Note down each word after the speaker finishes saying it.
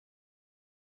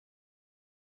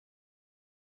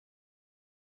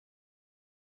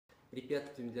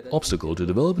Obstacle to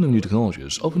development of new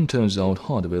technologies often turns out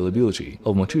hard availability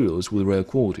of materials with rare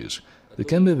qualities that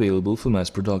can be available for mass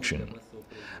production.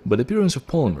 But the appearance of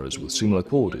polymers with similar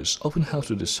qualities often have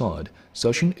to decide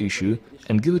such an issue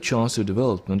and give a chance to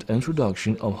development and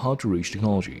introduction of hard-to-reach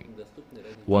technology.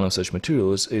 One of such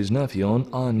materials is Nafion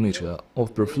ion meter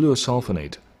of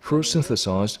perfluorosulfonate, first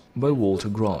synthesized by Walther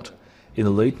Grot in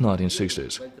the late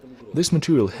 1960s. This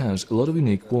material has a lot of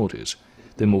unique qualities,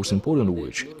 the most important of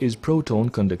which is proton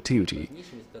conductivity,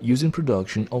 used in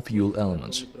production of fuel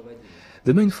elements.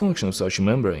 The main function of such a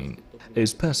membrane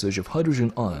is passage of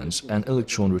hydrogen ions and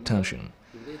electron retention.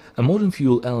 A modern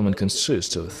fuel element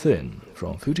consists of a thin,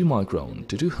 from 50 micron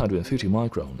to 250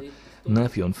 micron,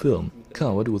 Nafion film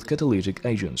covered with catalytic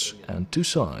agents and two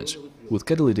sides, with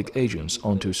catalytic agents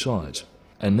on two sides,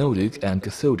 anodic and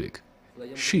cathodic.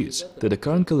 Sheets that are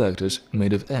current collectors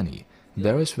made of any,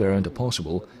 various variant are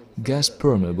possible,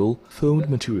 gas-permeable foamed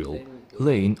material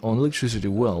laying on electricity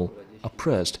well are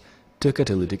pressed to a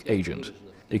catalytic agent.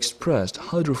 Expressed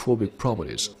hydrophobic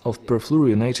properties of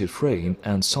perfluorinated frame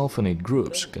and sulfonate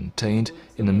groups contained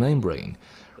in the membrane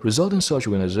result in such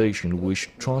organization in which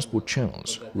transport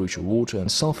channels, rich water and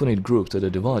sulfonate groups that are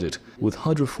divided with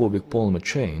hydrophobic polymer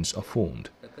chains are formed.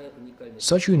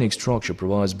 Such a unique structure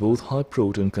provides both high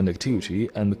proton conductivity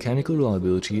and mechanical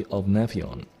reliability of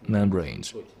Nafion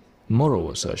membranes.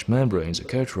 Moreover, such membranes are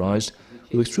characterized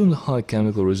with extremely high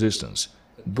chemical resistance,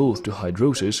 both to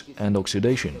hydrolysis and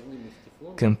oxidation,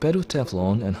 compared with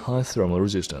teflon and high thermal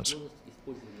resistance.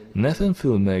 Nafion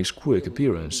film makes quick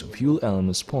appearance of fuel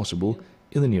elements possible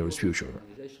in the nearest future.